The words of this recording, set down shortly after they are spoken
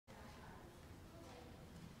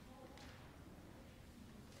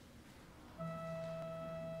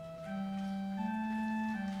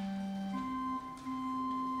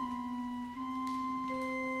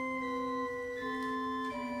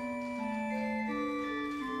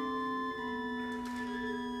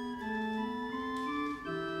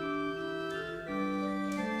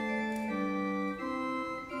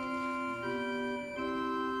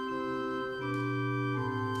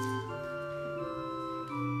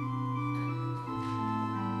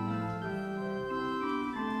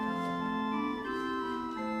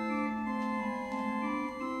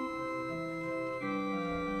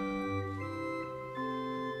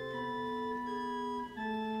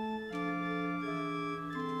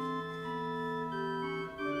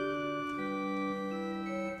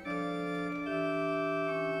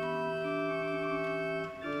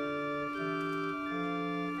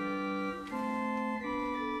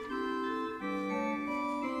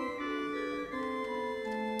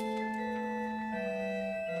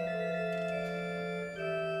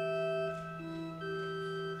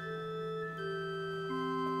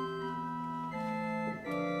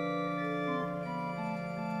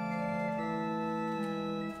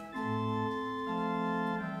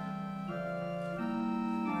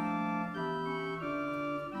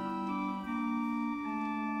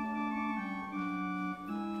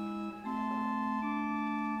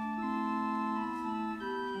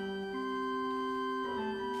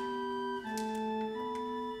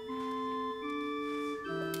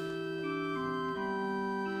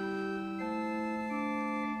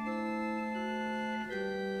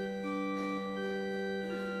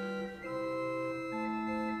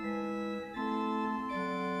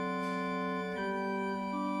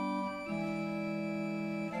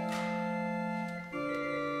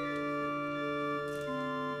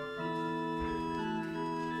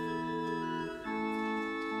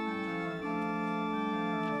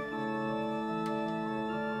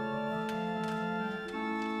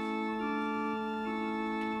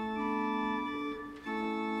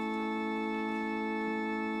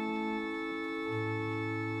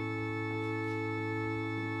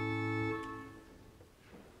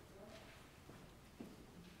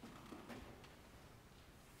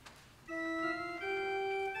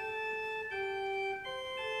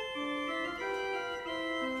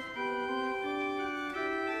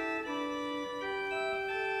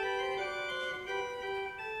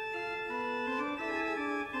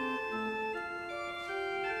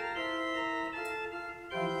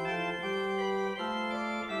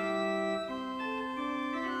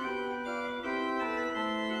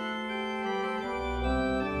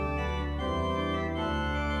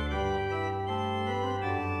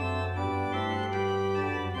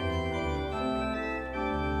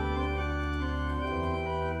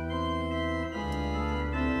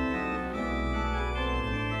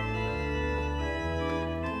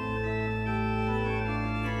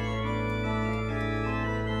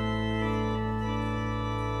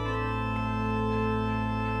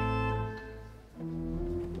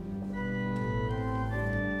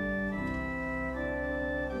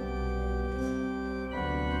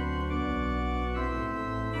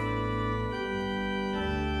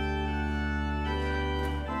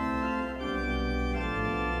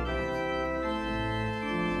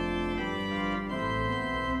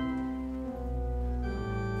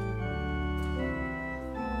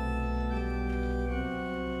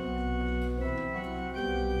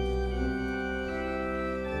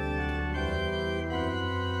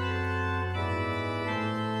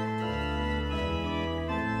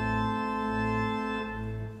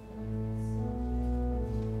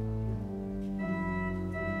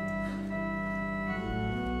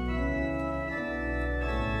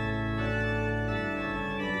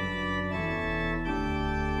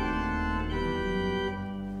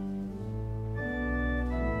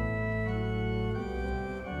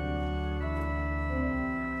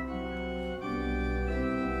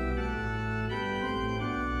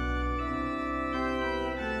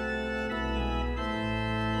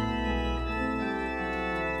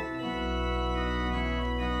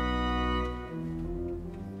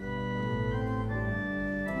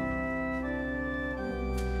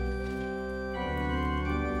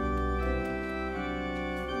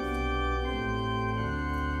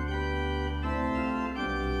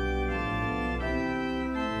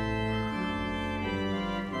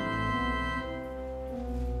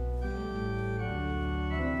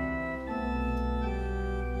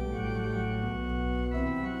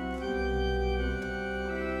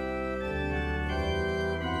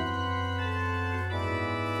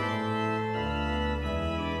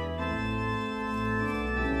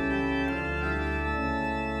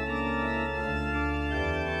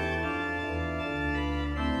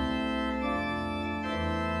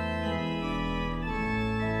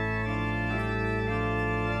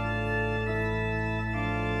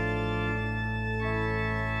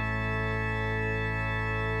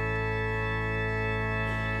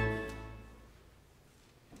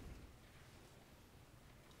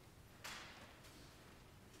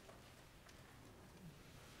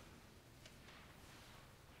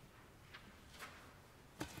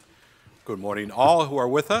Good morning, all who are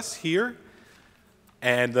with us here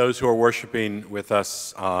and those who are worshiping with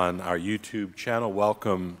us on our YouTube channel.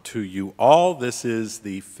 Welcome to you all. This is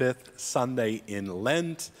the fifth Sunday in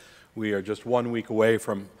Lent. We are just 1 week away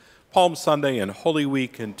from Palm Sunday and Holy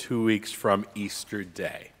Week and 2 weeks from Easter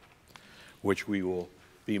Day, which we will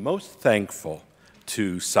be most thankful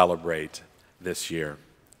to celebrate this year.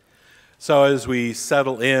 So as we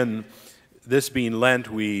settle in, this being Lent,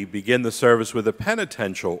 we begin the service with a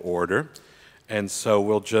penitential order, and so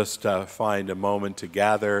we'll just find a moment to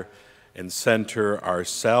gather and center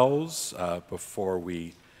ourselves before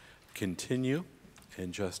we continue,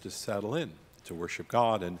 and just to settle in, to worship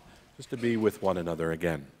God, and just to be with one another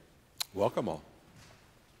again. Welcome all.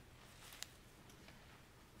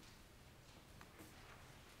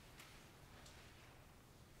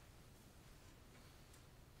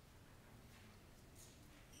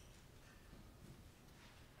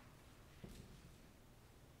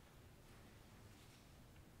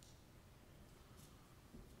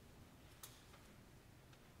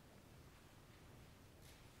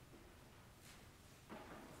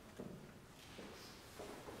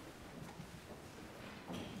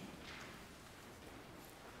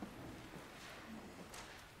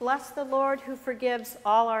 Bless the Lord who forgives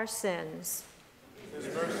all our sins. His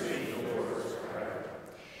mercy endures forever.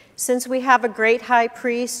 Since we have a great high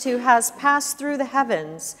priest who has passed through the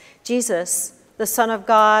heavens, Jesus, the Son of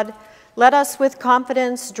God, let us with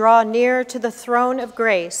confidence draw near to the throne of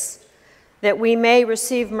grace, that we may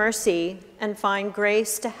receive mercy and find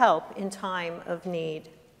grace to help in time of need.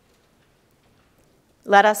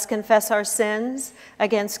 Let us confess our sins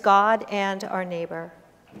against God and our neighbor.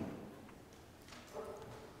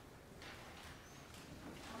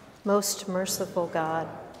 Most merciful God,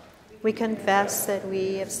 we confess that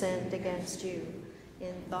we have sinned against you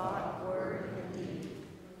in thought, word, and deed,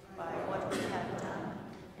 by what we have done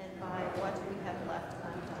and by what we have left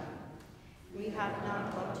undone. We have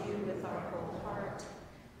not loved you with our whole heart.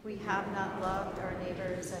 We have not loved our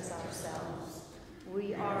neighbors as ourselves.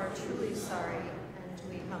 We are truly sorry, and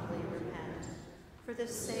we humbly repent. For the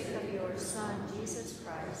sake of your Son, Jesus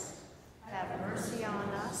Christ, have mercy on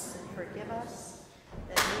us and forgive us,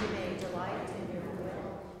 that we may delight in your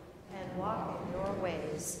will and walk in your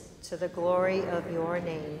ways, to the glory of your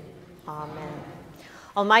name. Amen.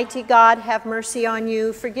 Almighty God, have mercy on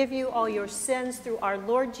you, forgive you all your sins through our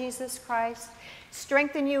Lord Jesus Christ,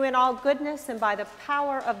 strengthen you in all goodness, and by the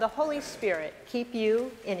power of the Holy Spirit, keep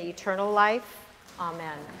you in eternal life.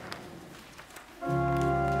 Amen.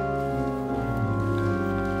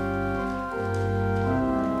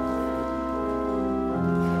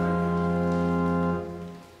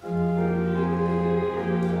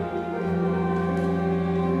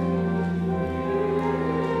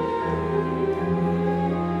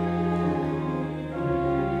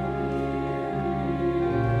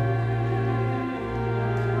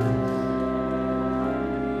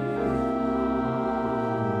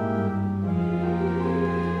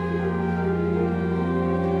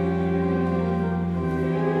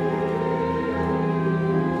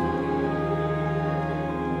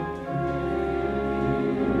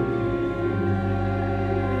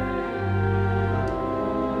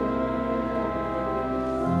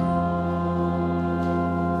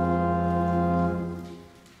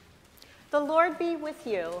 The Lord be with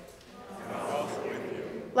you. And also with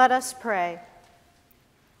you. Let us pray.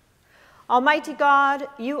 Almighty God,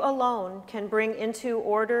 you alone can bring into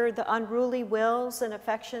order the unruly wills and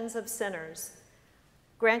affections of sinners.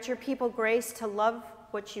 Grant your people grace to love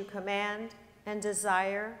what you command and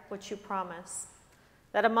desire what you promise,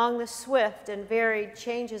 that among the swift and varied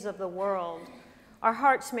changes of the world, our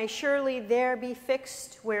hearts may surely there be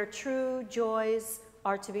fixed where true joys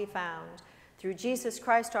are to be found. Through Jesus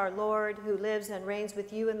Christ our Lord, who lives and reigns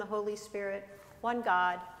with you in the Holy Spirit, one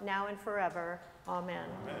God, now and forever. Amen.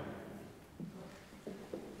 Amen.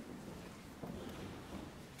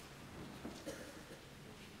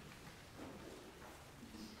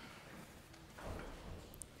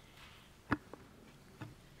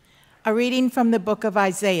 A reading from the book of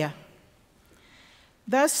Isaiah.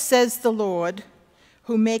 Thus says the Lord,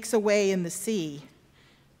 who makes a way in the sea,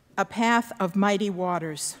 a path of mighty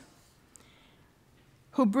waters,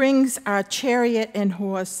 who brings our chariot and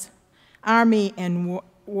horse, army and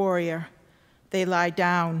warrior. They lie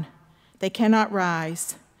down, they cannot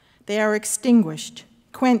rise. They are extinguished,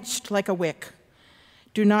 quenched like a wick.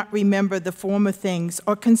 Do not remember the former things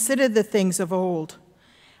or consider the things of old.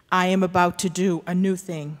 I am about to do a new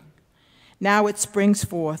thing. Now it springs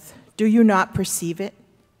forth. Do you not perceive it?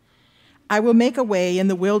 I will make a way in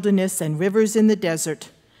the wilderness and rivers in the desert.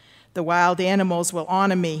 The wild animals will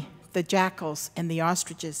honor me, the jackals and the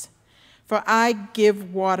ostriches. For I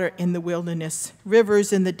give water in the wilderness,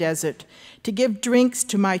 rivers in the desert, to give drinks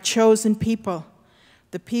to my chosen people,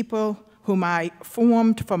 the people whom I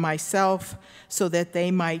formed for myself, so that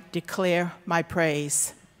they might declare my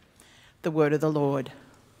praise. The word of the Lord.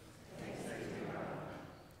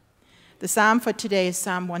 The psalm for today is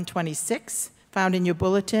Psalm 126, found in your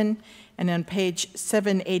bulletin and on page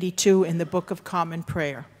 782 in the Book of Common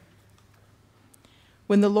Prayer.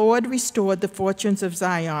 When the Lord restored the fortunes of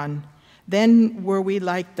Zion, then were we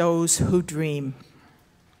like those who dream.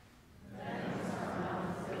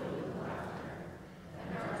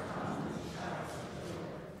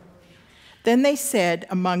 Then they said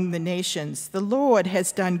among the nations, the Lord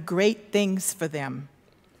has done great things for them.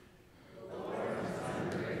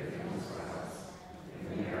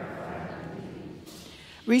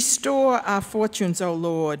 Restore our fortunes, O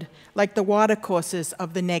Lord, like the watercourses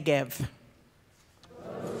of the Negev.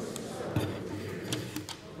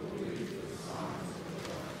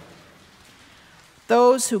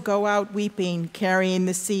 Those who go out weeping, carrying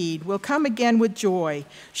the seed, will come again with joy,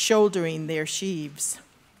 shouldering their sheaves.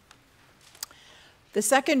 The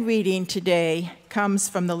second reading today comes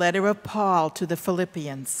from the letter of Paul to the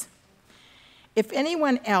Philippians. If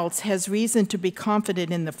anyone else has reason to be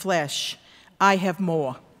confident in the flesh, I have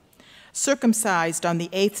more. Circumcised on the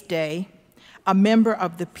 8th day, a member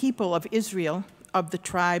of the people of Israel, of the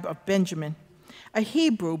tribe of Benjamin, a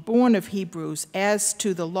Hebrew born of Hebrews, as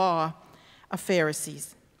to the law, a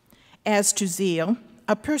Pharisee, as to zeal,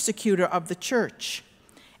 a persecutor of the church,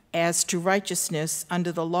 as to righteousness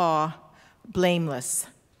under the law, blameless.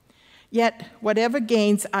 Yet whatever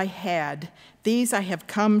gains I had, these I have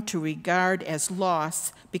come to regard as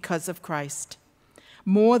loss because of Christ.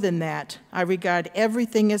 More than that, I regard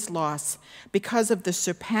everything as loss because of the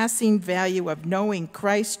surpassing value of knowing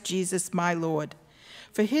Christ Jesus my Lord.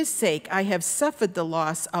 For his sake, I have suffered the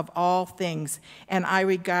loss of all things, and I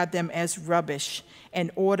regard them as rubbish,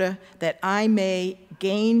 in order that I may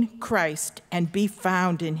gain Christ and be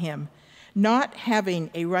found in him, not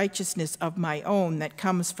having a righteousness of my own that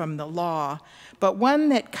comes from the law, but one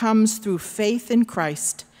that comes through faith in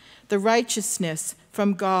Christ, the righteousness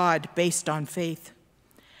from God based on faith.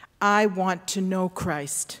 I want to know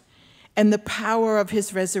Christ and the power of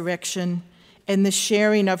his resurrection and the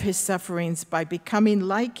sharing of his sufferings by becoming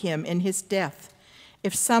like him in his death,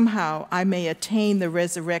 if somehow I may attain the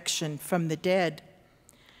resurrection from the dead.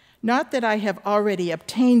 Not that I have already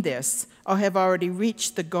obtained this or have already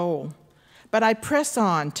reached the goal, but I press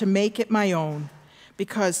on to make it my own,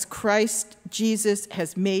 because Christ Jesus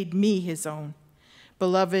has made me his own.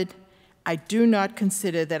 Beloved, I do not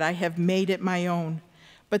consider that I have made it my own,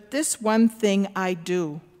 but this one thing I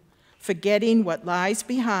do, forgetting what lies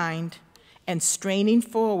behind and straining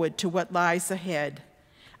forward to what lies ahead,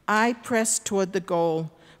 I press toward the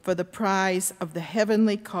goal for the prize of the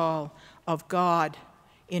heavenly call of God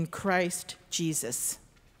in Christ Jesus.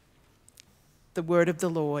 The word of the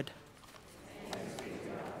Lord.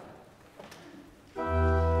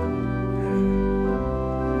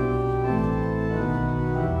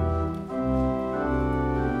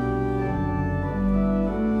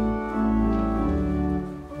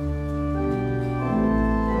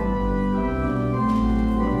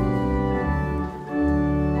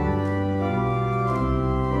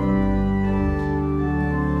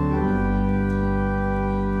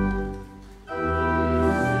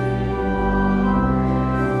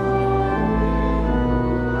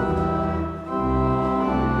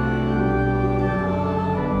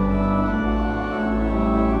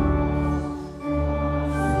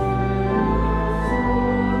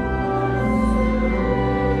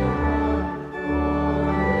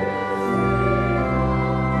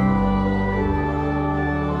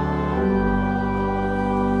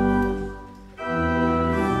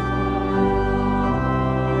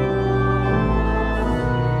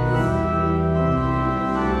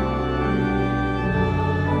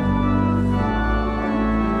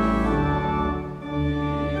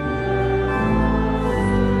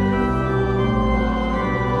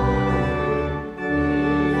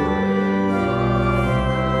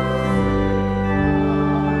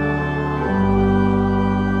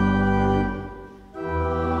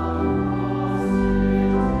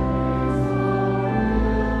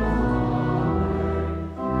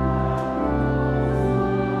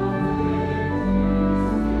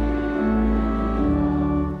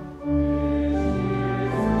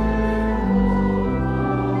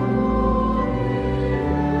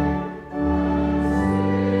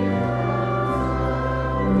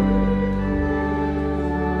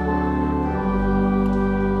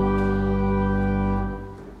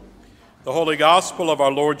 The Holy Gospel of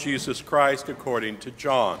our Lord Jesus Christ according to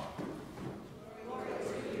John.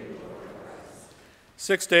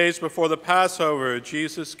 6 days before the Passover,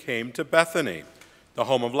 Jesus came to Bethany, the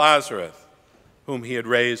home of Lazarus, whom he had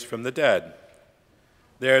raised from the dead.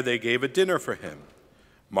 There they gave a dinner for him.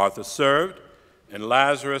 Martha served, and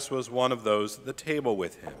Lazarus was one of those at the table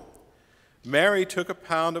with him. Mary took a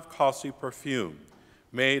pound of costly perfume,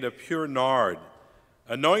 made of pure nard,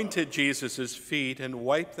 anointed Jesus' feet, and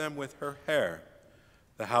wiped them with her hair.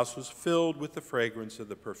 The house was filled with the fragrance of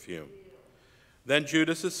the perfume. Then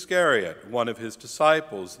Judas Iscariot, one of his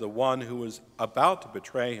disciples, the one who was about to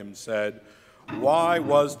betray him, said, "Why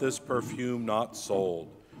was this perfume not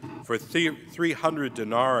sold for 300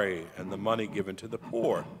 denarii and the money given to the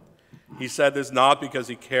poor?" He said this not because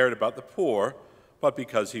he cared about the poor, but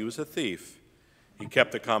because he was a thief. He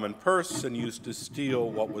kept a common purse and used to steal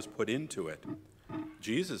what was put into it.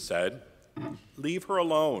 Jesus said, "Leave her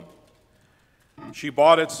alone. She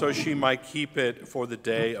bought it so she might keep it for the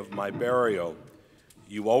day of my burial.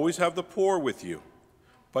 You always have the poor with you,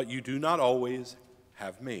 but you do not always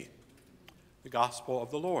have me." The Gospel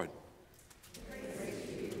of the Lord.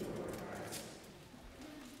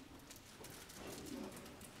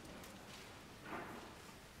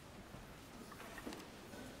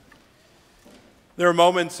 There are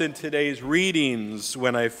moments in today's readings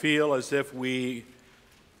when I feel as if we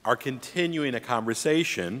are continuing a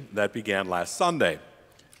conversation that began last Sunday,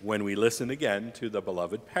 when we listened again to the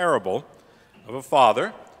beloved parable of a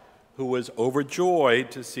father who was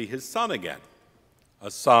overjoyed to see his son again,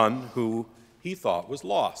 a son who he thought was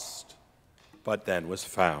lost, but then was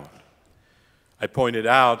found. I pointed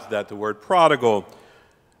out that the word prodigal,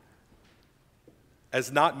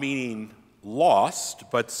 as not meaning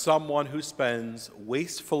lost, but someone who spends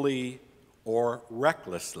wastefully or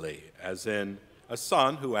recklessly, as in a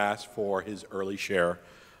son who asked for his early share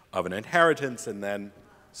of an inheritance and then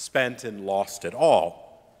spent and lost it all.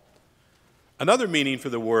 Another meaning for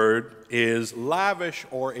the word is lavish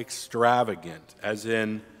or extravagant, as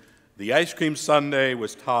in the ice cream sundae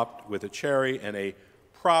was topped with a cherry and a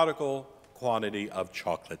prodigal quantity of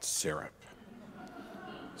chocolate syrup.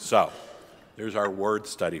 So, there's our word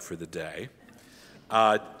study for the day.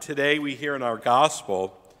 Today we hear in our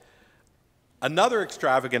gospel another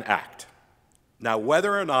extravagant act. Now,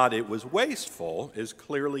 whether or not it was wasteful is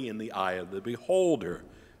clearly in the eye of the beholder.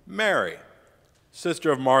 Mary,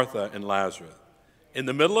 sister of Martha and Lazarus, in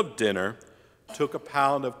the middle of dinner, took a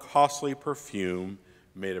pound of costly perfume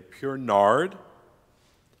made of pure nard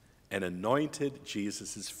and anointed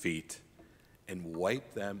Jesus' feet and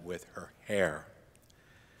wiped them with her hair.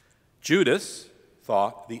 Judas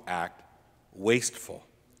thought the act wasteful,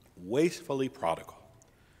 wastefully prodigal.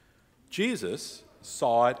 Jesus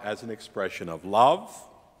saw it as an expression of love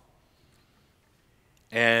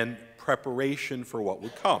and preparation for what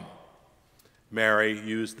would come. Mary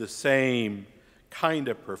used the same kind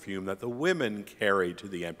of perfume that the women carried to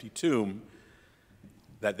the empty tomb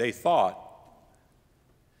that they thought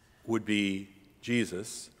would be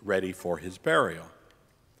Jesus ready for his burial.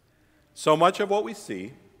 So much of what we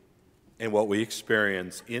see and what we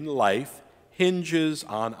experience in life hinges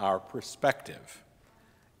on our perspective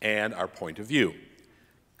and our point of view.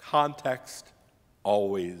 Context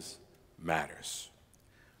always matters.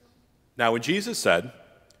 Now, when Jesus said,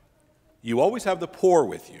 "You always have the poor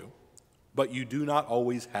with you, but you do not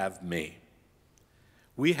always have me,"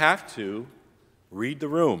 we have to read the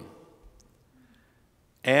room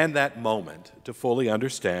and that moment to fully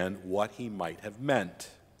understand what he might have meant.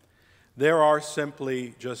 There are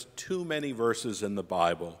simply just too many verses in the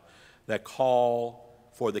Bible that call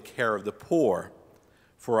for the care of the poor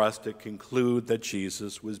for us to conclude that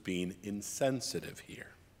Jesus was being insensitive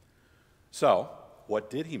here. So,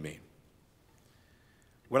 what did he mean?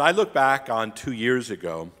 When I look back on 2 years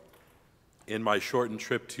ago, in my shortened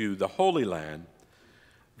trip to the Holy Land,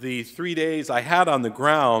 the 3 days I had on the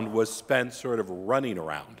ground was spent sort of running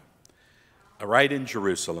around, right in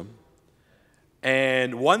Jerusalem.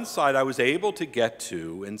 And one side I was able to get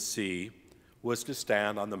to and see was to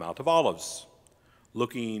stand on the Mount of Olives,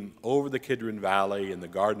 looking over the Kidron Valley and the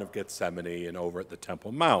Garden of Gethsemane and over at the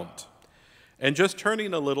Temple Mount. And just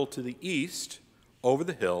turning a little to the east, over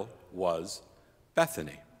the hill, was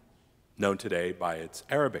Bethany, known today by its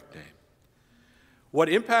Arabic name. What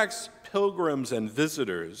impacts pilgrims and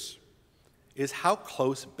visitors is how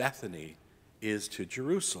close Bethany is to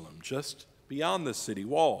Jerusalem, just beyond the city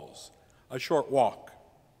walls, a short walk.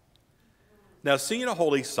 Now, seeing a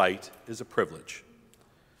holy site is a privilege,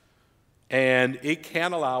 and it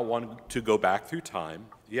can allow one to go back through time,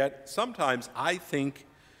 yet sometimes I think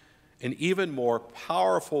an even more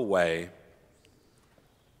powerful way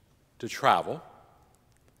to travel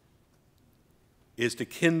is to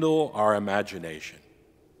kindle our imagination.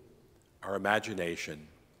 our imagination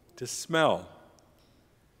to smell.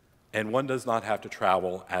 And one does not have to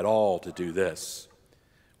travel at all to do this.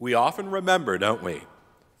 We often remember, don't we,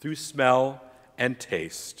 through smell and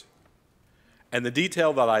taste. And the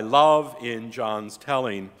detail that I love in John's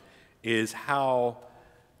telling is how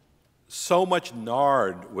so much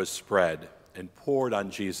nard was spread and poured on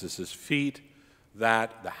Jesus' feet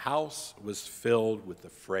that the house was filled with the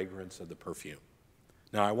fragrance of the perfume.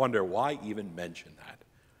 Now, I wonder why even mention that.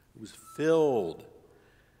 It was filled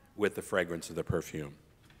with the fragrance of the perfume.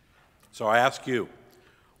 So I ask you,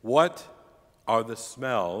 what are the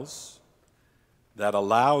smells that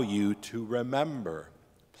allow you to remember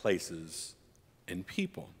places and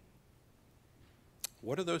people?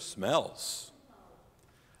 What are those smells?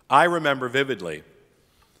 I remember vividly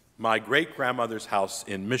my great-grandmother's house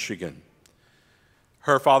in Michigan.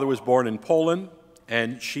 Her father was born in Poland,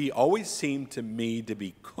 and she always seemed to me to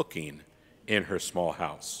be cooking in her small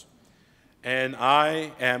house. And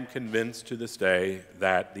I am convinced to this day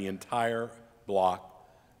that the entire block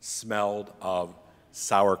smelled of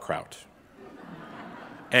sauerkraut.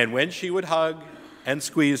 And when she would hug and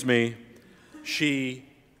squeeze me, she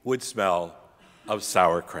would smell of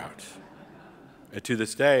sauerkraut. And to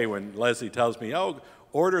this day, when Leslie tells me, oh,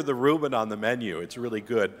 order the Reuben on the menu, it's really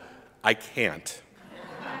good, I can't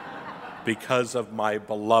because of my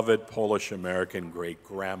beloved Polish-American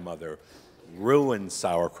great-grandmother ruined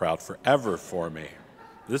sauerkraut forever for me.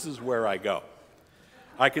 This is where I go.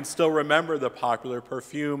 I can still remember the popular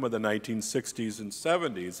perfume of the 1960s and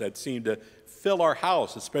 70s that seemed to fill our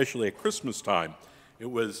house, especially at Christmas time.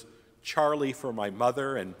 It was Charlie for my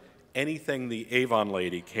mother, and anything the Avon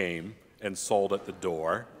lady came and sold at the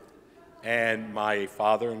door. And my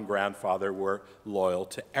father and grandfather were loyal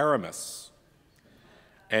to Aramis.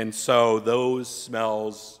 And so those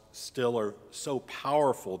smells still are so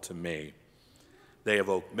powerful to me. They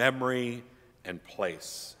evoke memory and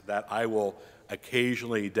place that I will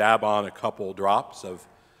occasionally dab on a couple drops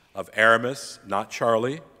of Aramis, not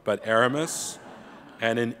Charlie, but Aramis,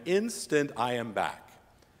 and in an instant I am back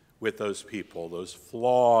with those people, those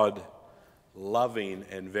flawed, loving,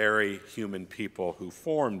 and very human people who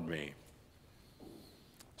formed me.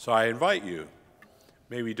 So I invite you,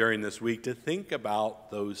 maybe during this week, to think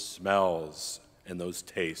about those smells and those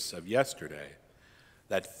tastes of yesterday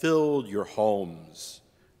that filled your homes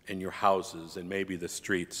and your houses and maybe the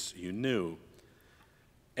streets you knew.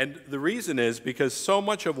 And the reason is because so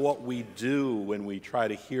much of what we do when we try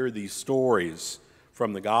to hear these stories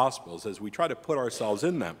from the Gospels is we try to put ourselves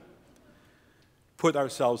in them, put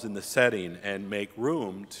ourselves in the setting and make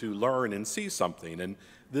room to learn and see something. And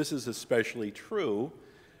this is especially true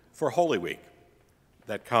for Holy Week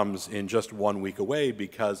that comes in just 1 week away,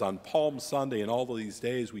 because on Palm Sunday and all of these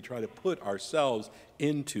days we try to put ourselves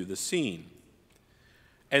into the scene.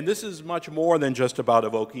 And this is much more than just about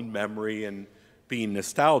evoking memory and being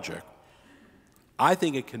nostalgic. I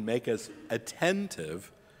think it can make us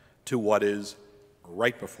attentive to what is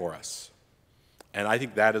right before us. And I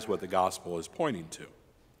think that is what the gospel is pointing to.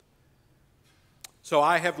 So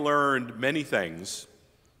I have learned many things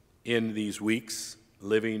in these weeks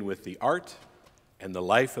living with the art and the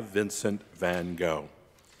life of Vincent van Gogh.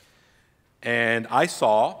 And I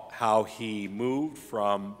saw how he moved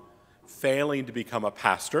from failing to become a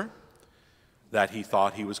pastor that he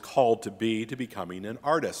thought he was called to becoming an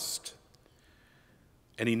artist.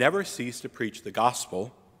 And he never ceased to preach the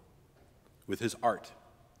gospel with his art.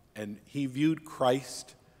 And he viewed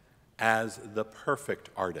Christ as the perfect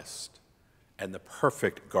artist and the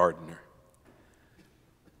perfect gardener.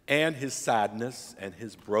 And his sadness and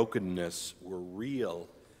his brokenness were real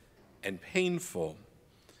and painful.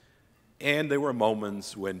 And there were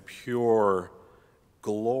moments when pure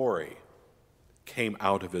glory came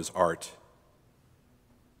out of his art.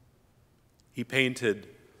 He painted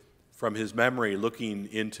from his memory, looking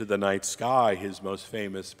into the night sky, his most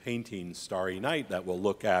famous painting, Starry Night, that we'll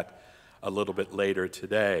look at a little bit later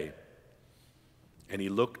today. And he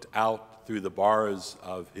looked out through the bars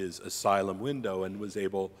of his asylum window and was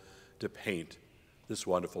able to paint this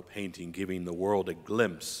wonderful painting, giving the world a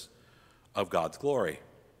glimpse of God's glory.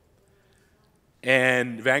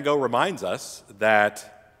 And Van Gogh reminds us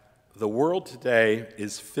that the world today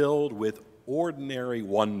is filled with ordinary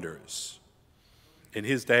wonders. In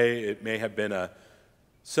his day, it may have been a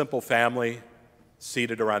simple family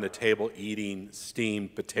seated around a table eating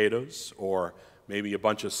steamed potatoes, or maybe a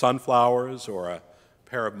bunch of sunflowers, or a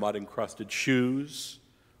pair of mud-encrusted shoes,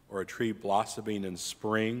 or a tree blossoming in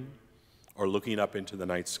spring, or looking up into the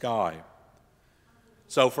night sky.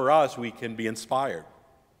 So for us, we can be inspired,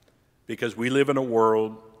 because we live in a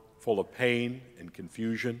world full of pain and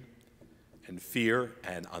confusion and fear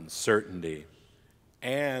and uncertainty,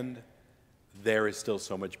 and there is still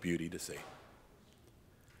so much beauty to see.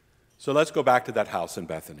 So let's go back to that house in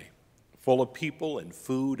Bethany, full of people and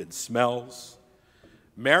food and smells.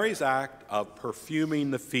 Mary's act of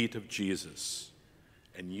perfuming the feet of Jesus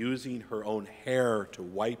and using her own hair to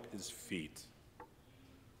wipe his feet,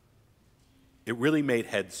 it really made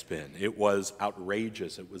heads spin. It was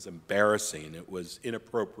outrageous. It was embarrassing. It was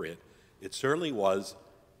inappropriate. It certainly was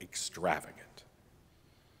extravagant.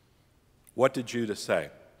 What did Judas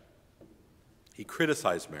say? He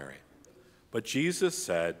criticized Mary. But Jesus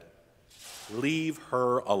said, "Leave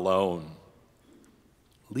her alone.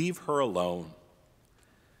 Leave her alone."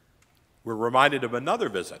 We're reminded of another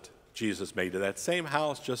visit Jesus made to that same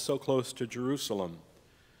house just so close to Jerusalem.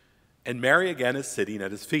 And Mary again is sitting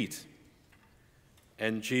at his feet.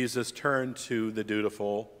 And Jesus turned to the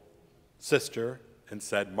dutiful sister and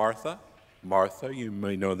said, "Martha, Martha," you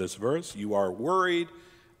may know this verse, "you are worried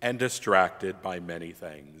and distracted by many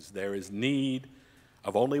things. There is need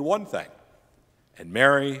of only one thing, and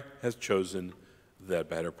Mary has chosen the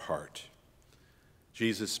better part."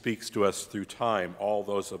 Jesus speaks to us through time, all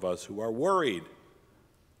those of us who are worried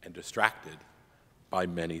and distracted by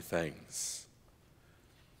many things.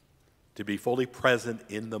 To be fully present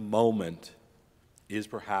in the moment is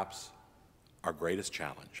perhaps our greatest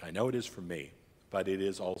challenge. I know it is for me, but it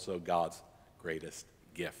is also God's greatest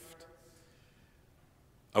gift.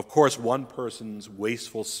 Of course, one person's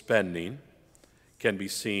wasteful spending can be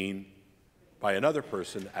seen by another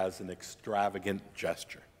person as an extravagant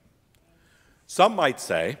gesture. Some might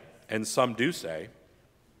say, and some do say,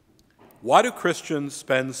 why do Christians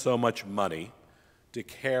spend so much money to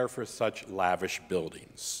care for such lavish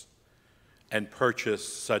buildings and purchase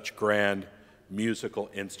such grand musical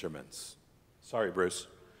instruments? Sorry, Bruce.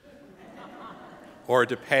 Or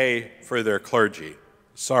to pay for their clergy?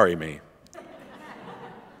 Sorry, me.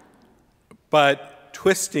 But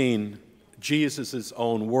twisting Jesus'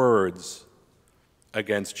 own words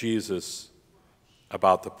against Jesus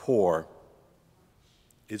about the poor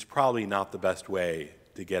is probably not the best way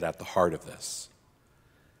to get at the heart of this.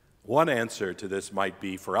 One answer to this might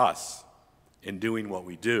be for us in doing what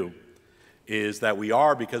we do is that we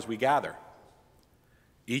are because we gather.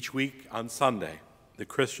 Each week on Sunday, the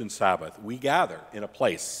Christian Sabbath, we gather in a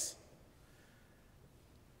place.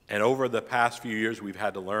 And over the past few years, we've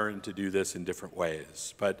had to learn to do this in different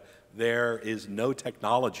ways. But there is no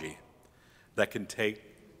technology that can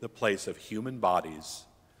take the place of human bodies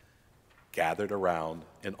gathered around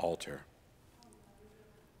an altar.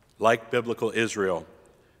 Like biblical Israel,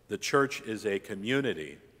 the church is a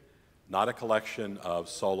community, not a collection of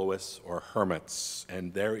soloists or hermits,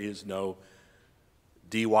 and there is no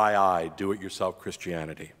DIY, do-it-yourself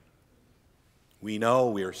Christianity. We know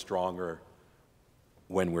we are stronger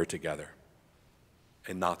when we're together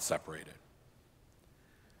and not separated.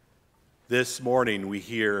 This morning we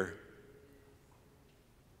hear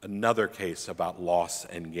another case about loss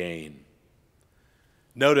and gain.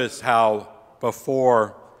 Notice how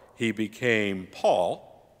before he became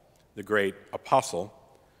Paul, the great apostle,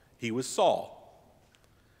 he was Saul.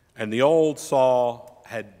 And the old Saul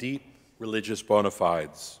had deep religious bona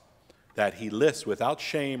fides that he lists without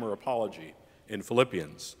shame or apology in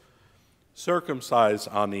Philippians. Circumcised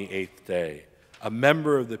on the 8th day, a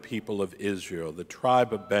member of the people of Israel, the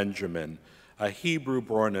tribe of Benjamin, a Hebrew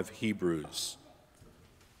born of Hebrews.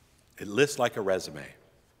 It lists like a resume.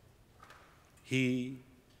 He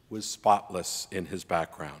was spotless in his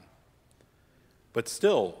background. But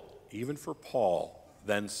still, even for Paul,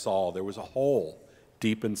 then Saul, there was a hole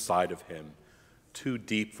deep inside of him, too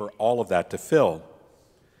deep for all of that to fill.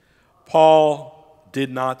 Paul did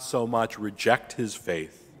not so much reject his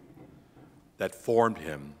faith that formed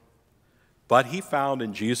him, but he found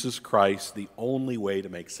in Jesus Christ the only way to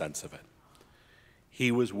make sense of it.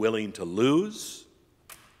 He was willing to lose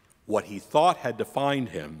what he thought had defined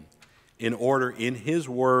him in order, in his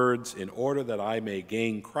words, in order that I may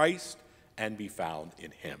gain Christ and be found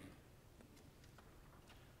in him.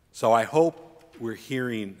 So I hope we're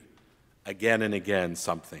hearing again and again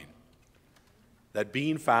something, that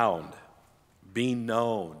being found, being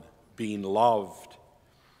known, being loved,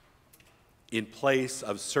 in place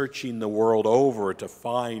of searching the world over to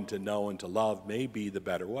find, to know, and to love may be the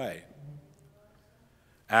better way.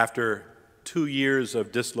 After 2 years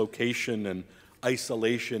of dislocation and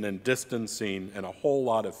isolation and distancing and a whole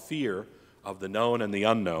lot of fear of the known and the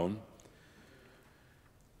unknown,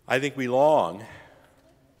 I think we long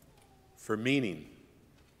for meaning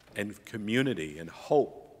and community and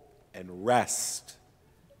hope and rest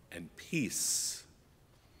and peace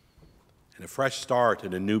and a fresh start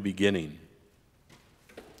and a new beginning.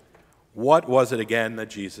 What was it again that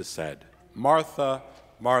Jesus said? Martha,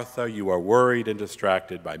 Martha, you are worried and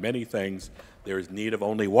distracted by many things. There is need of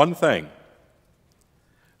only one thing.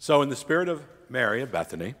 So in the spirit of Mary of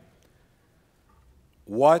Bethany,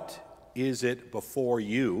 what is it before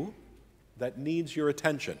you that needs your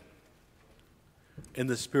attention? In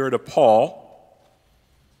the spirit of Paul,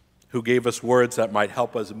 who gave us words that might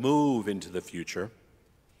help us move into the future,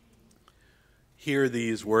 hear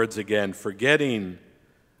these words again: forgetting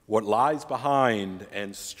what lies behind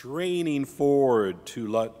and straining forward to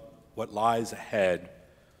what lies ahead,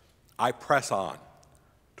 I press on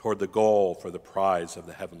toward the goal for the prize of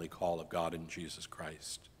the heavenly call of God in Jesus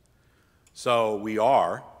Christ. So we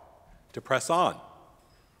are to press on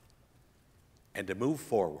and to move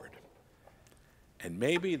forward. And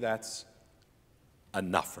maybe that's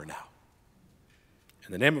enough for now.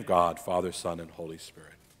 In the name of God, Father, Son, and Holy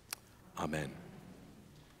Spirit. Amen.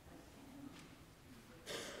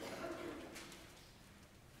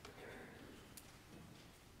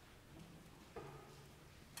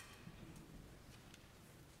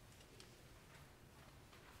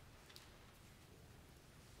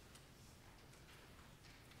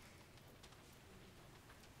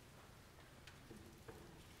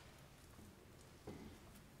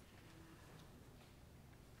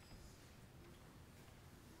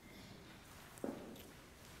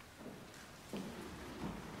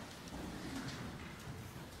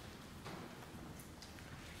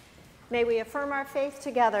 May we affirm our faith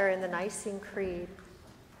together in the Nicene Creed.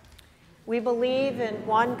 We believe in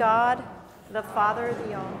one God, the Father,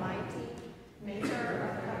 the Almighty, maker of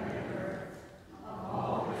heaven and earth, of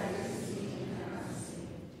all that is seen and unseen.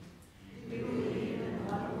 We believe in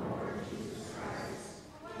one Lord Jesus Christ,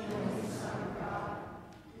 the only Son of God,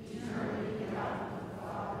 eternally begotten of the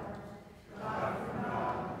Father, God from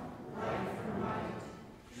God, light from light,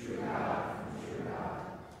 true God from true God,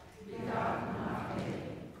 begotten, not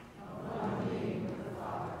made, one being with the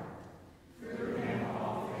Father. Through him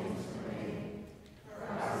all things were made. For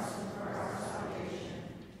us and for our salvation,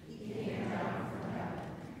 he came down from heaven.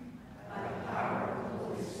 By the power of the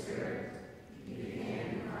Holy Spirit, he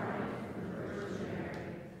became incarnate from the Virgin Mary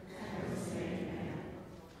and was made man.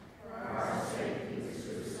 For our sake he was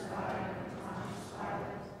crucified under Pontius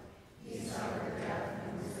Pilate. He suffered death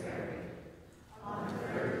and was buried. On the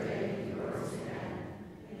third day he rose again,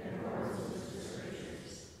 in accordance with the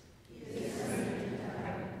Scriptures. He ascended into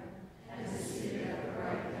heaven and is seated at the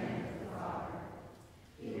right hand of the Father.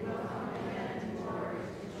 He will come again in glory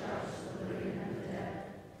to judge the living and the dead,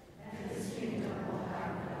 and his kingdom will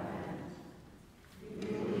have no end. We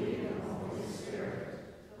believe in the Holy Spirit,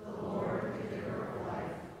 the Lord, the giver of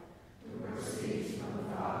life, who proceeds from the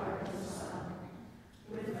Father and the Son.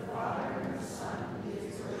 With the Father and the Son he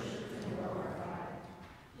is worshipped and glorified.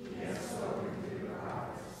 He has spoken through the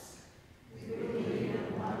prophets. We believe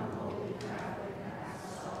in one holy Catholic and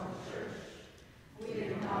Apostolic Church. We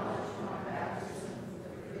acknowledge one baptism for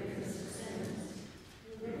the forgiveness of sins.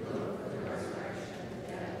 We look for the resurrection of the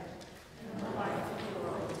dead and the life of the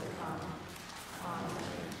world to come. Amen.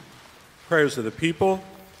 Prayers of the people.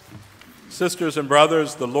 Sisters and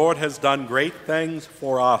brothers, the Lord has done great things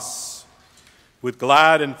for us. With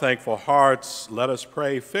glad and thankful hearts, let us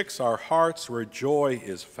pray. Fix our hearts where joy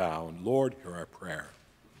is found. Lord, hear our prayer.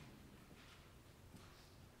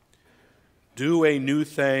 Do a new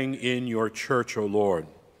thing in your church, O Lord.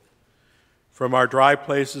 From our dry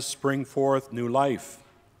places spring forth new life.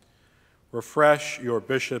 Refresh your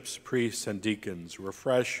bishops, priests, and deacons.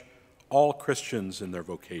 Refresh all Christians in their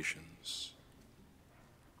vocations.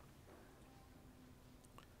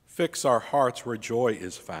 Fix our hearts where joy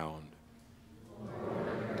is found.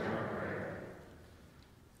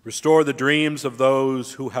 Restore the dreams of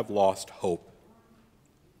those who have lost hope.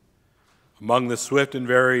 Among the swift and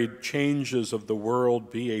varied changes of the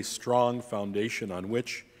world, be a strong foundation on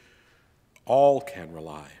which all can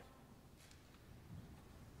rely.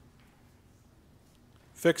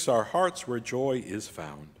 Fix our hearts where joy is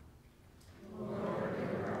found.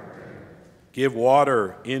 Give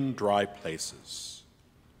water in dry places.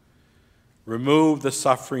 Remove the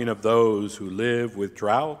suffering of those who live with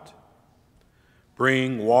drought.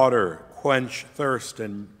 Bring water, quench thirst,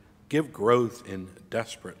 and give growth in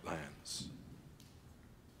desperate lands.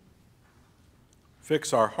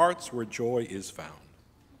 Fix our hearts where joy is found.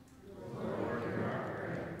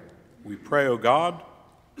 We pray, O God,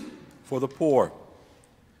 for the poor.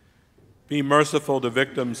 Be merciful to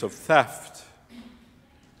victims of theft.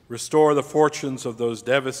 Restore the fortunes of those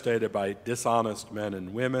devastated by dishonest men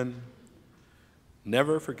and women.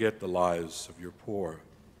 Never forget the lives of your poor.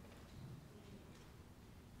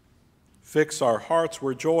 Fix our hearts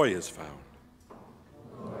where joy is found.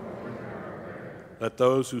 Let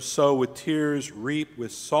those who sow with tears reap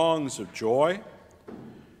with songs of joy.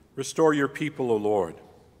 Restore your people, O Lord.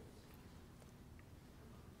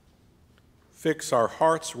 Fix our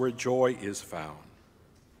hearts where joy is found.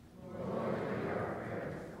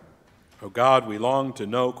 O God, we long to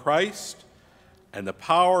know Christ and the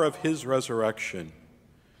power of his resurrection.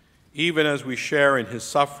 Even as we share in his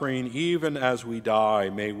suffering, even as we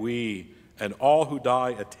die, may we and all who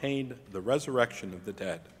die attain the resurrection of the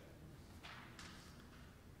dead.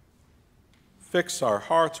 Fix our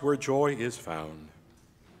hearts where joy is found.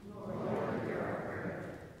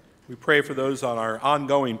 We pray for those on our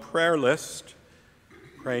ongoing prayer list,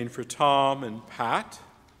 praying for Tom and Pat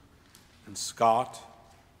and Scott,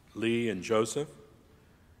 Lee and Joseph,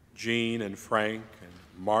 Jean and Frank and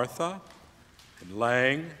Martha and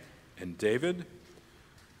Lang and David.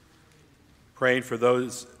 Praying for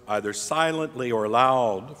those either silently or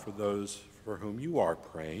loud, for those for whom you are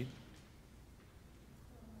praying.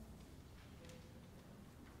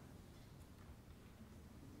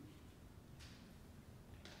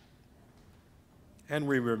 And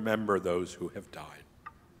we remember those who have died.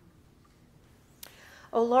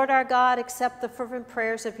 O Lord our God, accept the fervent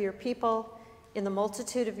prayers of your people. In the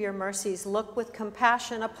multitude of your mercies, look with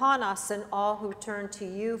compassion upon us and all who turn to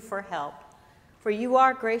you for help. For you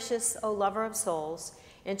are gracious, O lover of souls,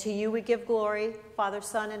 and to you we give glory, Father,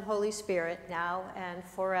 Son, and Holy Spirit, now and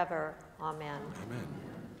forever. Amen. Amen.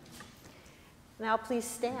 Now please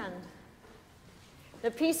stand.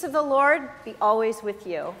 The peace of the Lord be always with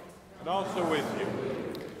you. And also with you.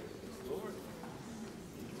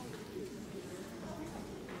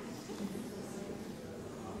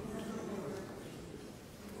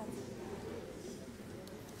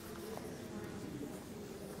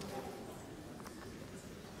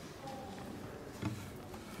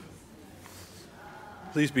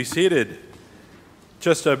 Please be seated.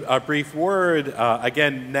 Just a brief word.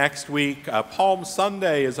 Again, next week, Palm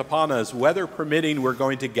Sunday is upon us. Weather permitting, we're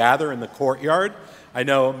going to gather in the courtyard. I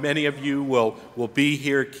know many of you will be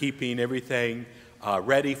here keeping everything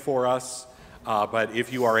ready for us. But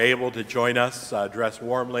if you are able to join us, dress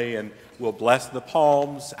warmly, and we'll bless the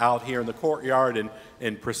palms out here in the courtyard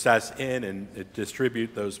and process in and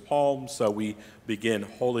distribute those palms. So we begin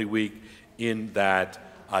Holy Week in that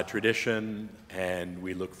tradition, and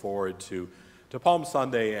we look forward to Palm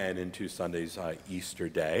Sunday and into Sunday's Easter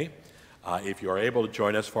Day. If you are able to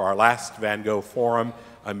join us for our last Van Gogh Forum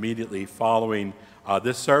immediately following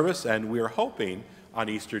this service, and we are hoping on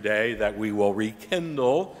Easter Day that we will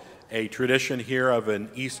rekindle a tradition here of an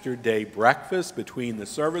Easter Day breakfast between the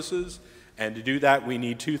services. And to do that, we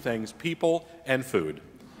need two things: people and food.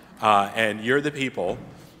 And you're the people,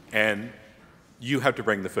 and you have to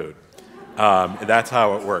bring the food. That's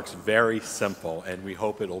how it works. Very simple, and we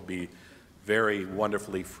hope it'll be very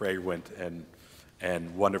wonderfully fragrant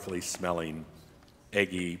and wonderfully smelling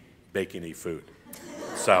eggy, bacony food.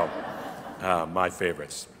 So, my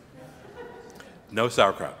favorites. No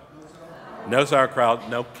sauerkraut. No sauerkraut,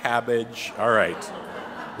 no cabbage. All right.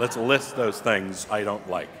 Let's list those things I don't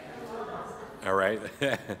like. All right.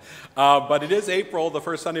 But it is April, the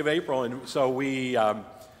first Sunday of April, and so we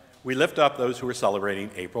lift up those who are celebrating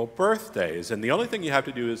April birthdays. And the only thing you have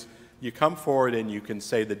to do is you come forward and you can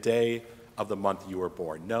say the day of the month you were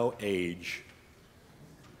born. No age,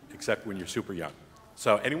 except when you're super young.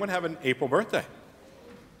 So anyone have an April birthday?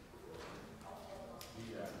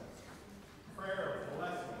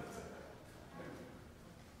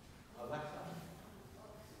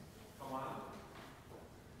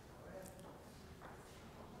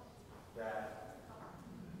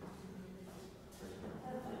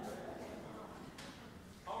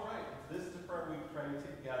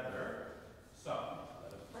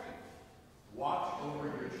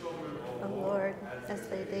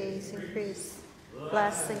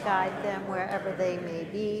 Bless and guide them wherever they may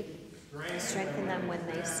be. Strengthen them when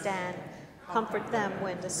they stand. Comfort them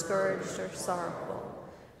when discouraged or sorrowful.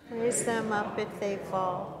 Raise them up if they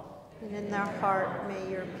fall. And in their heart may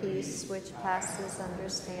your peace, which passes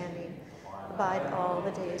understanding, abide all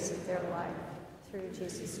the days of their life. Through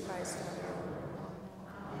Jesus Christ our Lord.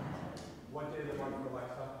 What day of the month,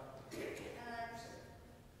 Alexa?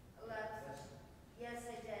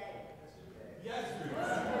 Yesterday. Yesterday.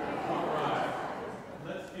 All right.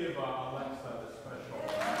 Let's give Alexa the special.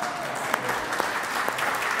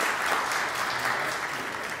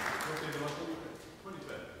 What day of the month?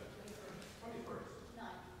 25th. 21st. 9.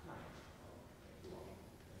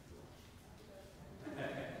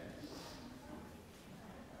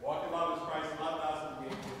 Walk in love as Christ loved us and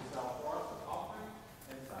gave himself for us, an offering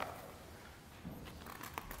and sacrifice.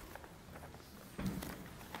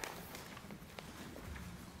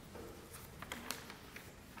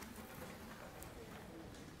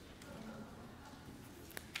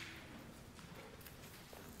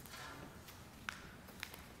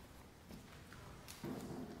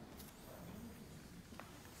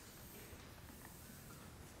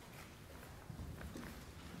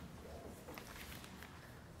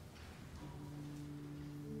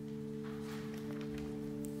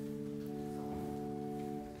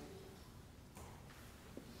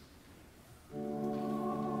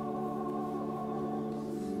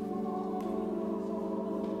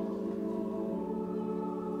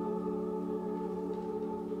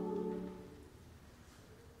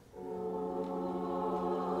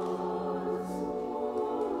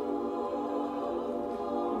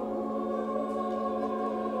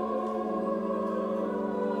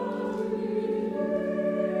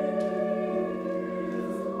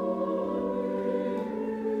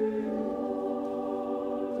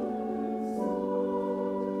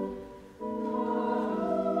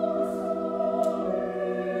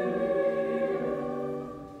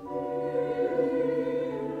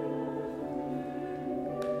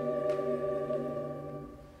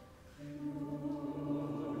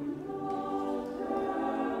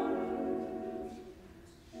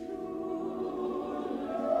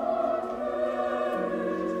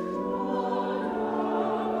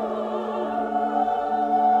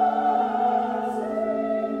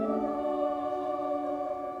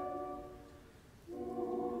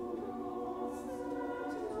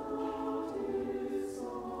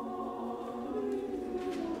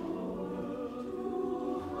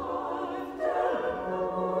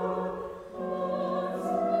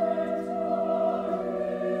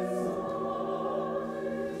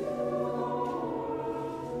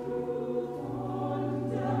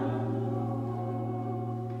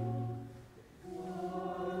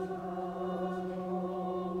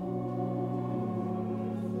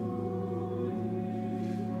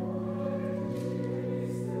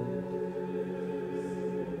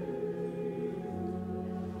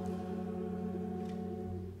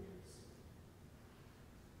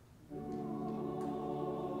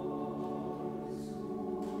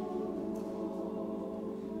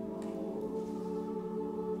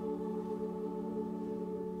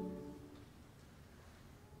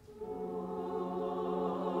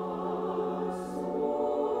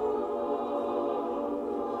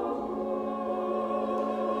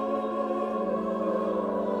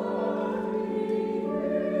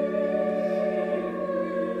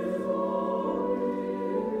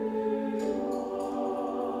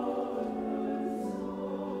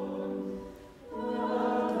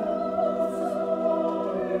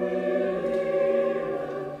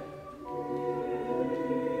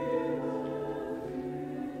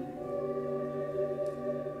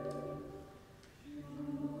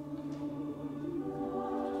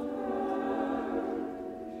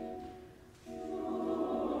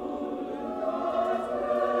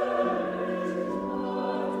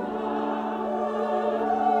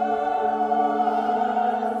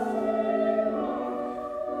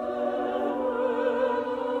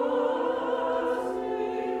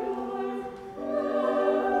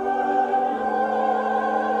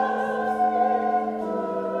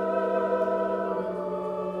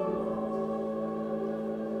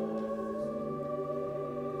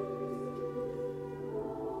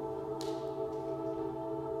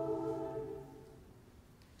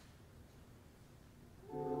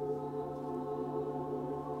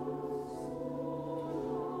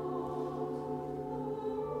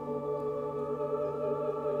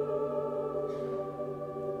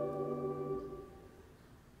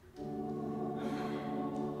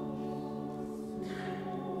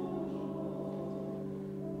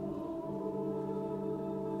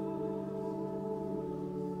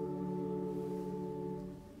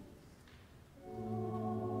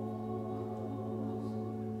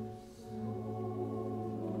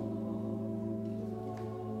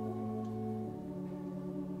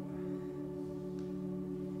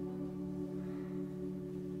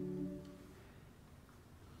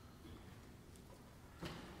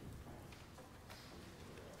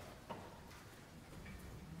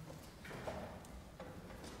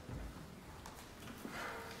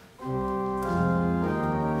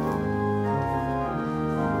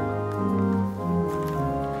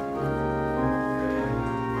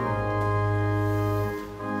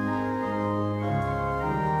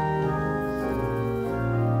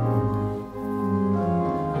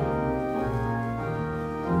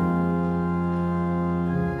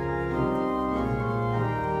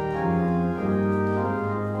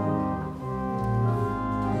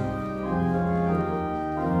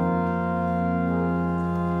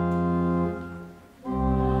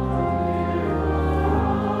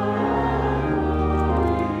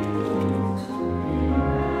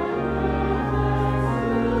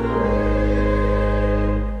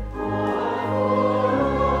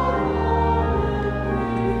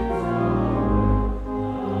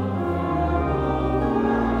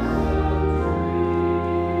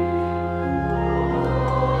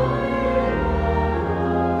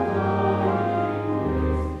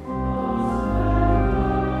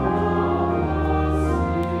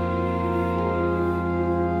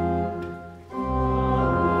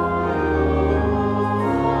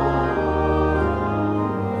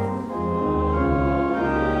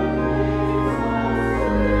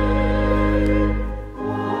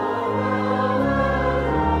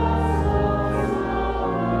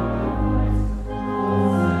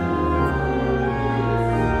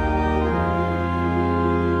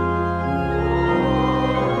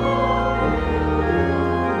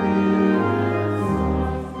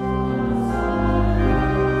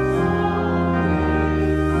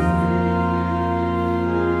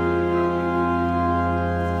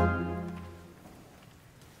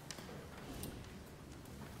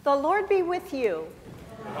 The Lord be with you.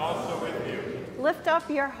 And also with you. Lift up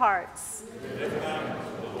your hearts. Lift them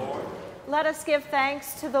to the Lord. Let us give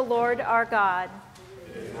thanks to the Lord our God.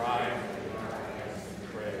 It is right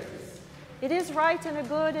and praise. It is right and a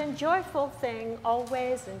good and joyful thing,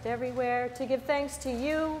 always and everywhere, to give thanks to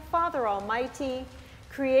you, Father Almighty,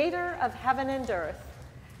 creator of heaven and earth,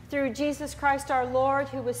 through Jesus Christ our Lord,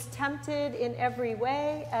 who was tempted in every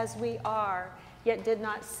way as we are, yet did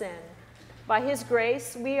not sin. By his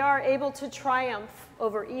grace, we are able to triumph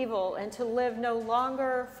over evil and to live no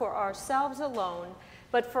longer for ourselves alone,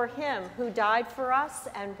 but for him who died for us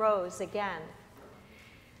and rose again.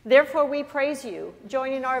 Therefore we praise you,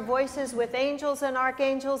 joining our voices with angels and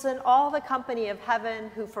archangels and all the company of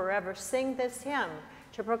heaven who forever sing this hymn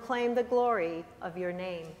to proclaim the glory of your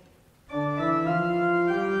name.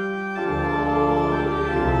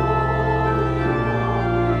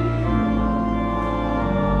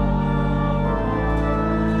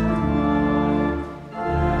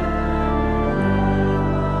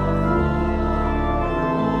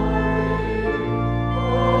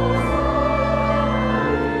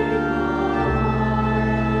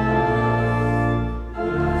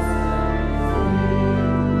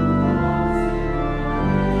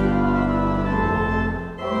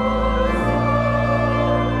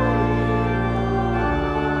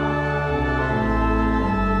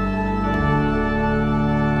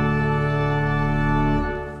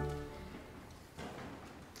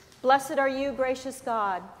 Blessed are you, gracious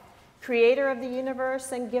God, creator of the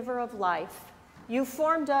universe and giver of life. You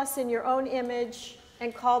formed us in your own image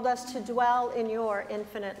and called us to dwell in your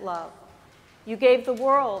infinite love. You gave the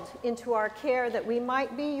world into our care that we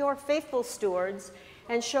might be your faithful stewards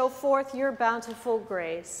and show forth your bountiful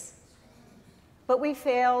grace. But we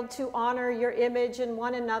failed to honor your image in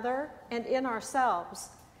one another and in ourselves.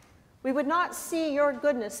 We would not see your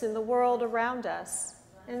goodness in the world around us.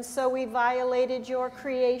 And so we violated your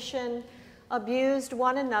creation, abused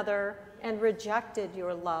one another, and rejected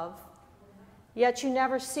your love. Yet you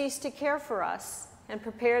never ceased to care for us and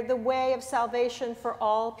prepared the way of salvation for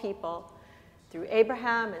all people. Through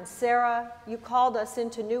Abraham and Sarah, you called us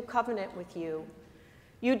into new covenant with you.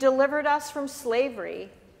 You delivered us from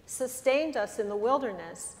slavery, sustained us in the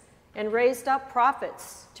wilderness, and raised up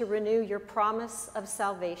prophets to renew your promise of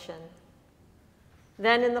salvation.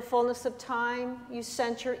 Then in the fullness of time, you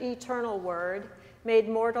sent your eternal word, made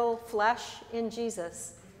mortal flesh in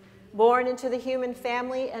Jesus. Born into the human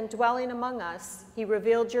family and dwelling among us, he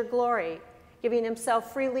revealed your glory, giving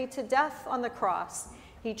himself freely to death on the cross.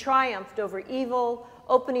 He triumphed over evil,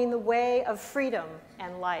 opening the way of freedom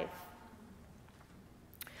and life.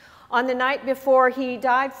 On the night before he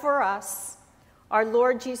died for us, our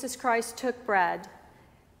Lord Jesus Christ took bread.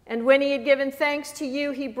 And when he had given thanks to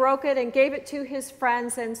you, he broke it and gave it to his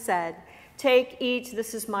friends and said, "Take, eat,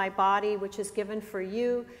 this is my body, which is given for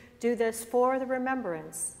you. Do this for the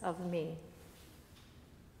remembrance of me."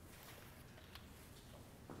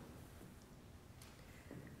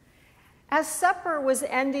 As supper was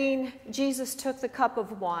ending, Jesus took the cup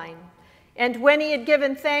of wine. And when he had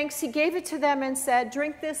given thanks, he gave it to them and said,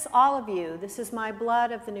 "Drink this, all of you. This is my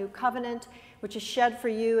blood of the new covenant, which is shed for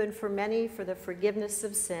you and for many for the forgiveness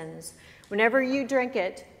of sins. Whenever you drink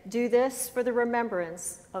it, do this for the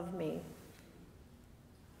remembrance of me."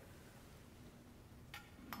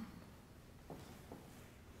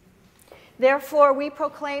 Therefore, we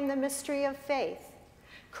proclaim the mystery of faith.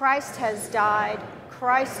 Christ has died,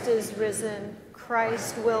 Christ is risen,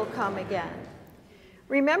 Christ will come again.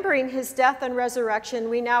 Remembering his death and resurrection,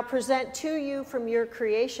 we now present to you from your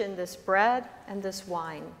creation this bread and this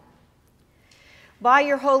wine. By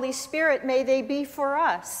your Holy Spirit, may they be for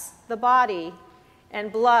us the body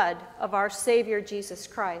and blood of our Savior Jesus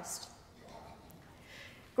Christ.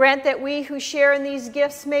 Grant that we who share in these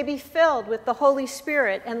gifts may be filled with the Holy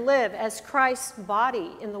Spirit and live as Christ's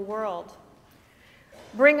body in the world.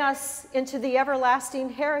 Bring us into the everlasting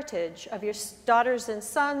heritage of your daughters and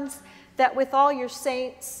sons, that with all your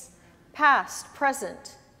saints, past,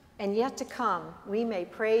 present, and yet to come, we may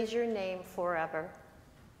praise your name forever.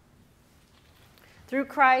 Through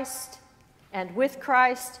Christ, and with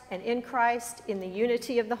Christ, and in Christ, in the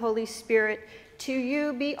unity of the Holy Spirit, to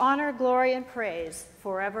you be honor, glory, and praise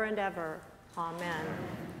forever and ever. Amen.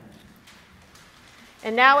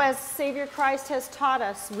 And now, as Savior Christ has taught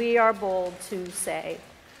us, we are bold to say,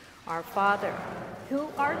 "Our Father, who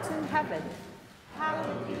art in heaven,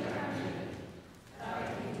 hallowed be thy name. Thy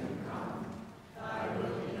kingdom come, thy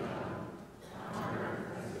will be done, on earth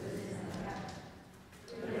as it is in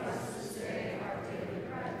heaven. Give us this day our daily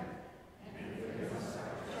bread, and forgive us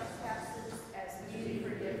our trespasses as we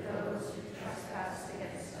forgive those who trespass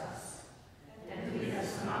against us. And lead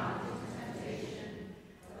us not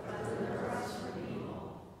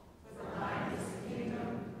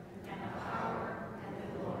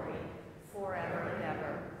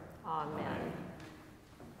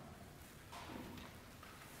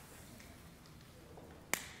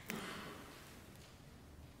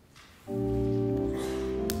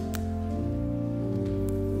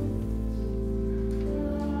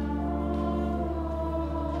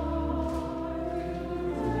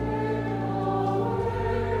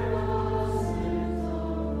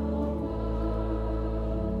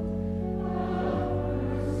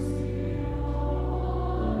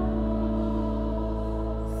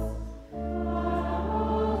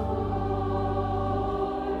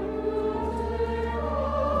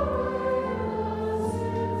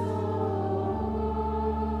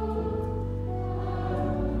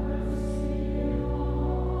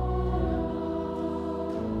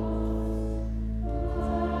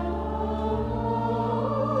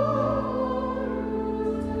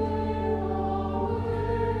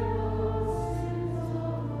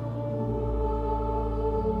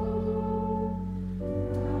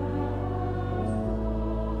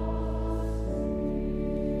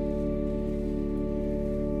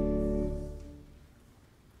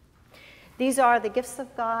These are the gifts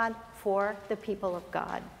of God for the people of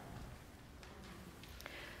God.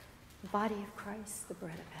 The body of Christ, the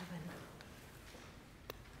bread of heaven.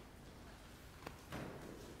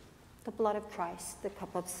 The blood of Christ, the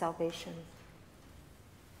cup of salvation.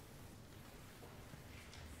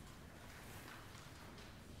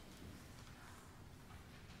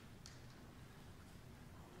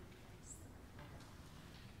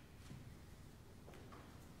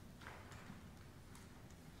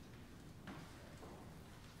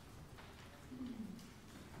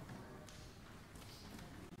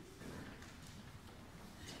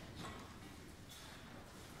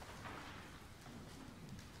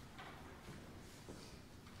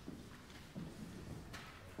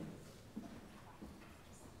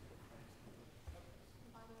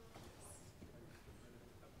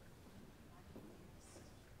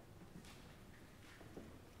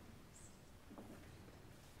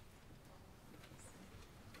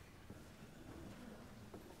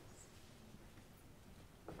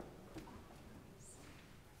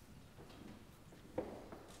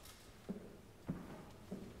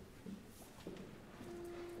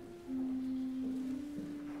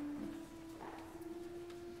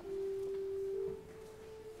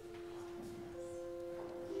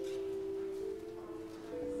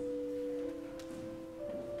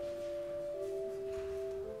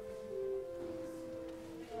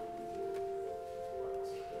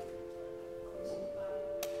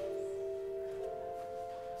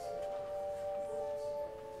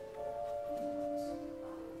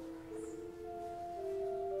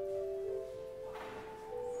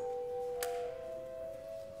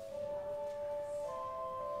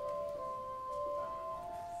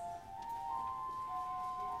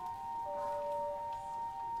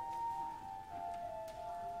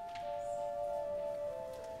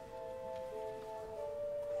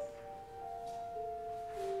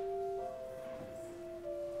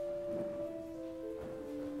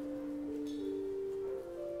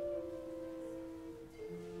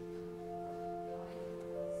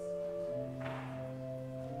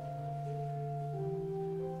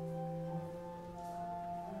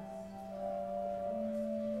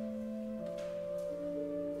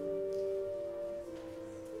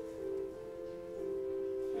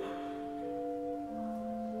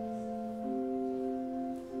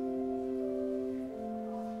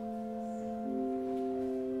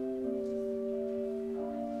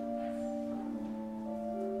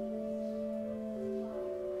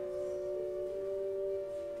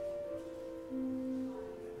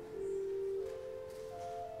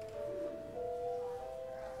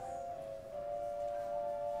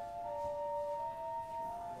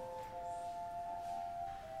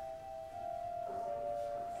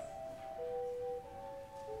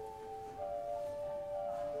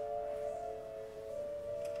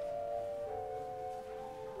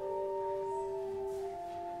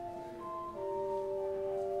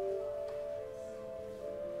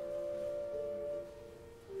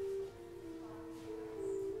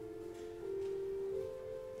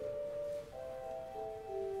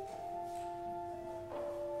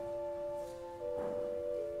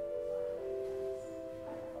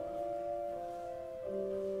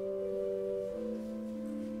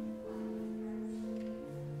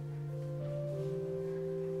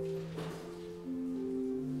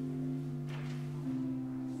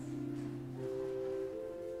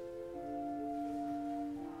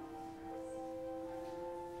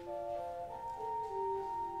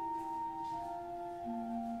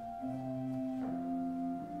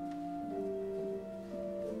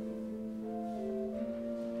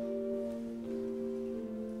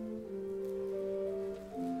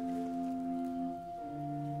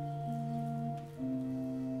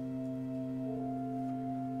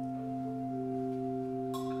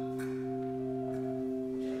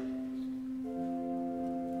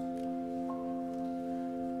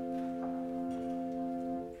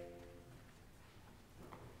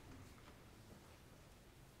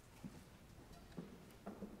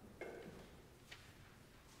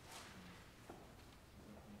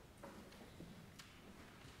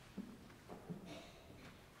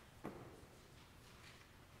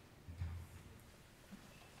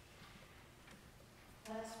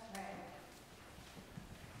 Let us pray.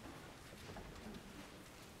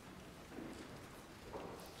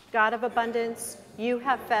 God of abundance, you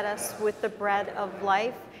have fed us with the bread of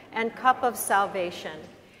life and cup of salvation.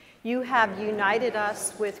 You have united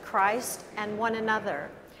us with Christ and one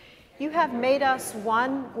another. You have made us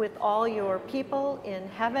one with all your people in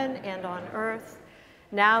heaven and on earth.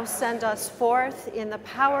 Now send us forth in the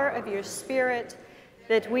power of your Spirit,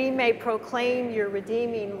 that we may proclaim your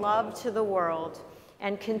redeeming love to the world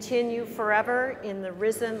and continue forever in the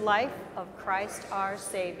risen life of Christ our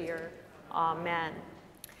Savior. Amen.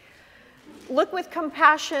 Look with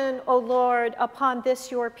compassion, O Lord, upon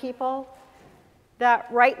this your people, that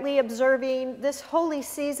rightly observing this holy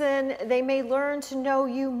season, they may learn to know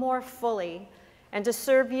you more fully and to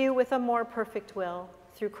serve you with a more perfect will.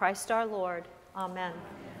 Through Christ our Lord. Amen.